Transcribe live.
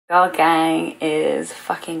Grrrl gang is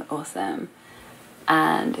fucking awesome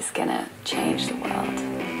and it's gonna change the world.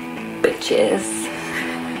 Bitches.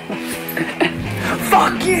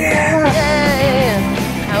 Fuck yeah! Yay!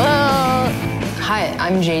 Hello! Hi,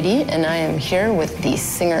 I'm JD and I am here with the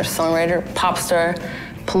singer-songwriter, pop star,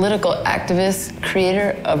 political activist,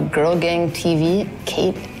 creator of Grrrl Gang TV,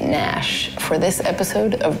 Kate Nash, for this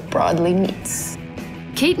episode of Broadly Meets.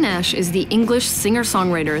 Kate Nash is the English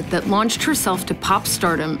singer-songwriter that launched herself to pop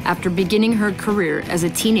stardom after beginning her career as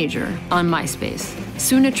a teenager on MySpace,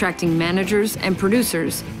 soon attracting managers and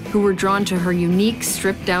producers who were drawn to her unique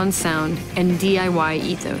stripped-down sound and DIY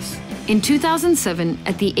ethos. In 2007,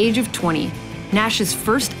 at the age of 20, Nash's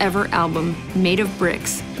first ever album, Made of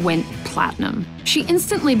Bricks, went platinum. She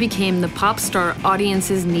instantly became the pop star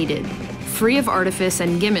audiences needed, free of artifice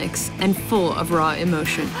and gimmicks, and full of raw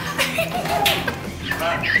emotion.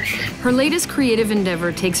 Her latest creative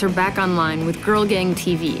endeavor takes her back online with Grrrl Gang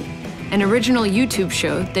TV, an original YouTube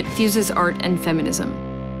show that fuses art and feminism.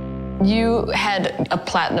 You had a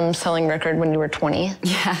platinum selling record when you were 20.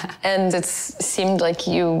 Yeah. And it seemed like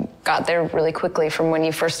you got there really quickly from when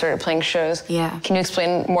you first started playing shows. Yeah. Can you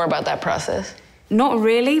explain more about that process? Not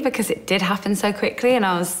really, because it did happen so quickly and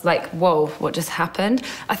I was like, whoa, what just happened?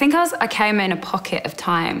 I think I came in a pocket of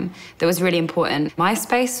time that was really important.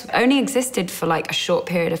 MySpace only existed for like a short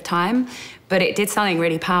period of time, but it did something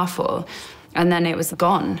really powerful. And then it was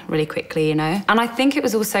gone really quickly, you know? And I think it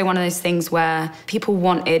was also one of those things where people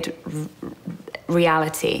wanted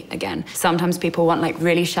reality again. Sometimes people want like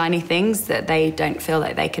really shiny things that they don't feel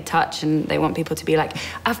like they could touch, and they want people to be like,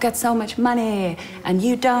 I've got so much money and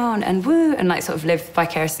you don't, and woo, and like sort of live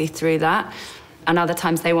vicariously through that. And other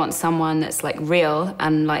times they want someone that's like real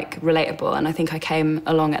and like relatable. And I think I came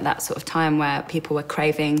along at that sort of time where people were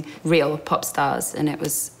craving real pop stars, and it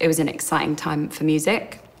was an exciting time for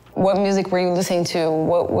music. What music were you listening to?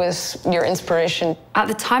 What was your inspiration? At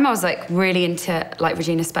the time, I was like really into like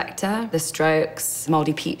Regina Spektor, The Strokes,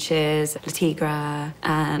 Moldy Peaches, La Tigra,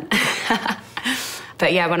 and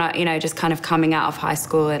but yeah, when I, you know, just kind of coming out of high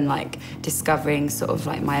school and like discovering sort of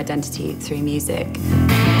like my identity through music.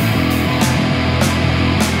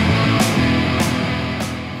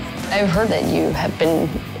 I've heard that you have been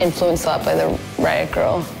influenced a lot by the Riot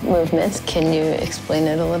Grrrl movement. Can you explain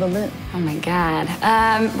it a little bit? Oh my God.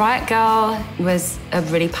 Riot Grrrl was a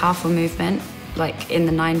really powerful movement, like in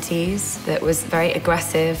the 90s, that was very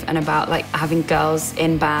aggressive and about like having girls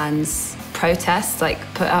in bands protest, like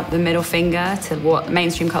put up the middle finger to what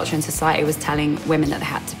mainstream culture and society was telling women that they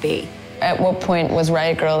had to be. At what point was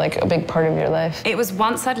Riot Grrrl like a big part of your life? It was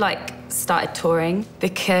once I'd like started touring,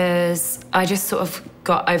 because I just sort of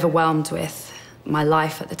got overwhelmed with my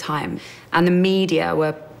life at the time. And the media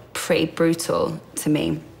were pretty brutal to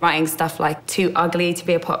me. Writing stuff like too ugly to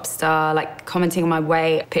be a pop star, like commenting on my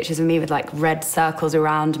weight, pictures of me with like red circles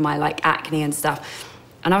around my like acne and stuff.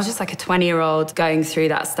 And I was just like a 20-year-old going through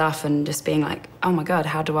that stuff and just being like, oh my God,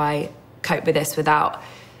 how do I cope with this without,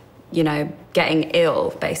 you know, getting ill,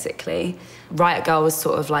 basically. Riot Grrrl was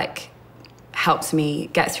sort of like helped me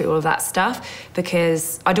get through all of that stuff,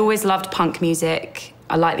 because I'd always loved punk music.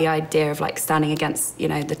 I like the idea of like standing against, you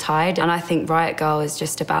know, the tide. And I think Riot Grrrl is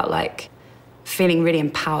just about like feeling really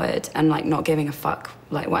empowered and like not giving a fuck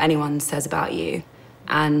like what anyone says about you,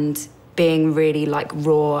 and being really like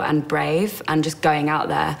raw and brave and just going out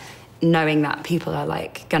there knowing that people are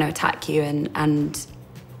like gonna attack you and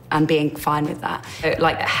being fine with that. It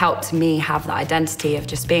like helped me have the identity of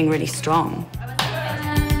just being really strong.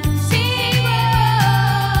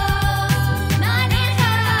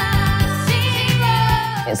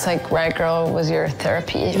 It's like Riot Grrrl was your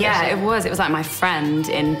therapy. Yeah, it was. It was like my friend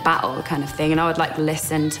in battle kind of thing. And I would like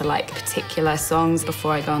listen to like particular songs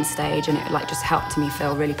before I go on stage, and it like just helped me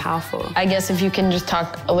feel really powerful. I guess if you can just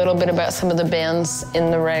talk a little bit about some of the bands in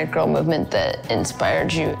the Riot Grrrl movement that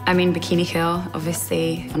inspired you. I mean, Bikini Kill,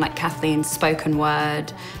 obviously, and like Kathleen's Spoken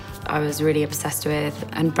Word, I was really obsessed with,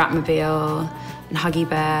 and Bratmobile, and Huggy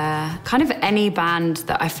Bear. Kind of any band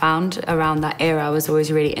that I found around that era, I was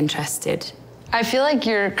always really interested. I feel like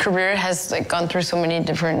your career has like gone through so many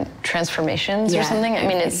different transformations or something. I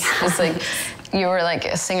mean, it's like you were like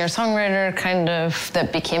a singer-songwriter kind of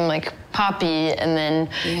that became like poppy, and then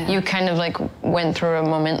you kind of like went through a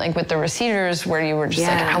moment like with the Receders where you were just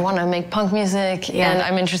like, I want to make punk music. And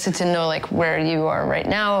I'm interested to know like where you are right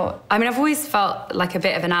now. I mean, I've always felt like a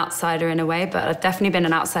bit of an outsider in a way, but I've definitely been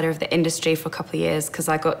an outsider of the industry for a couple of years, because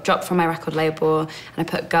I got dropped from my record label and I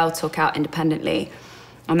put Girl Talk out independently.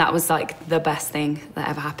 And that was like the best thing that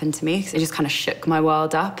ever happened to me. It just kind of shook my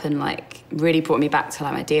world up and like really brought me back to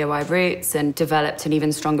like my DIY roots and developed an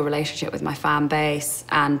even stronger relationship with my fan base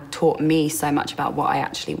and taught me so much about what I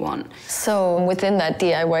actually want. So within that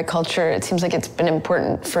DIY culture, it seems like it's been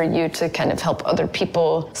important for you to kind of help other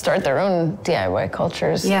people start their own DIY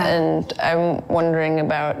cultures. Yeah. And I'm wondering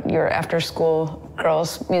about your after-school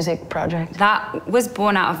girls music project. That was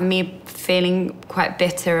born out of me feeling quite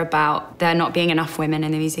bitter about there not being enough women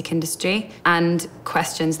in the music industry and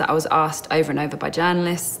questions that I was asked over and over by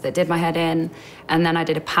journalists that did my head in. And then I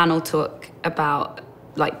did a panel talk about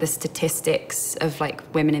like the statistics of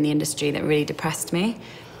like women in the industry that really depressed me.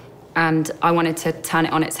 And I wanted to turn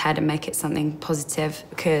it on its head and make it something positive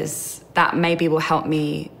because that maybe will help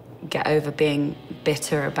me get over being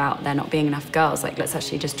bitter about there not being enough girls. Like, let's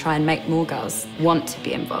actually just try and make more girls want to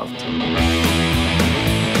be involved.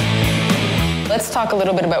 Let's talk a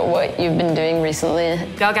little bit about what you've been doing recently.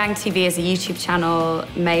 Girl Gang TV is a YouTube channel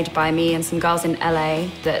made by me and some girls in LA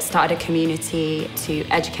that started a community to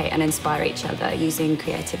educate and inspire each other using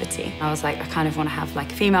creativity. I was like, I kind of want to have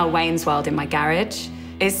like a female Wayne's World in my garage.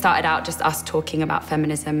 It started out just us talking about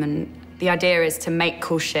feminism, and the idea is to make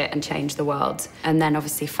cool shit and change the world. And then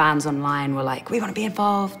obviously fans online were like, we want to be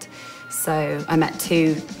involved. So I met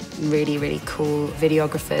two really, really cool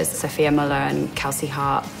videographers, Sophia Muller and Kelsey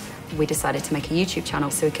Hart. We decided to make a YouTube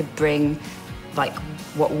channel so we could bring like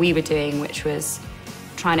what we were doing, which was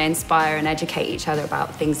trying to inspire and educate each other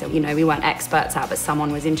about things that, you know, we weren't experts at, but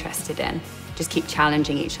someone was interested in. Just keep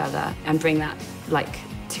challenging each other and bring that like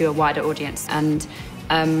to a wider audience. And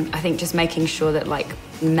I think just making sure that like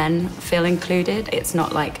men feel included. It's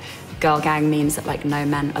not like girl gang means that like no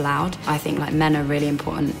men allowed. I think like men are really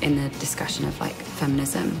important in the discussion of like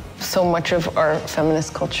feminism. So much of our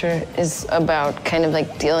feminist culture is about kind of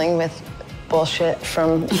like dealing with bullshit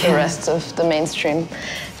from the rest of the mainstream.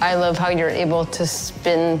 I love how you're able to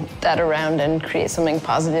spin that around and create something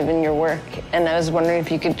positive in your work. And I was wondering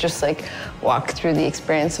if you could just like walk through the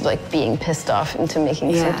experience of like being pissed off into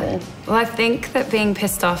making something. Well, I think that being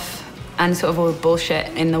pissed off and sort of all the bullshit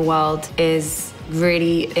in the world is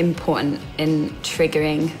really important in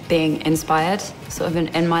triggering being inspired, sort of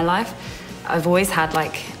in my life. I've always had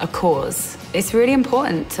like a cause. It's really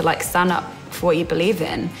important to like stand up for what you believe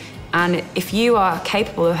in. And if you are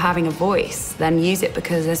capable of having a voice, then use it,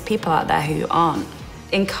 because there's people out there who aren't.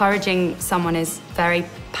 Encouraging someone is very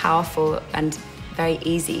powerful and very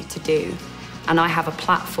easy to do. And I have a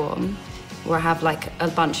platform where I have like a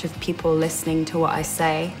bunch of people listening to what I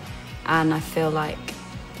say. And I feel like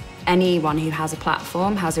anyone who has a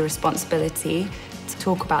platform has a responsibility to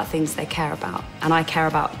talk about things they care about. And I care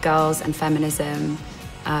about girls and feminism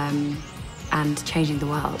and changing the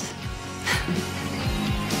world.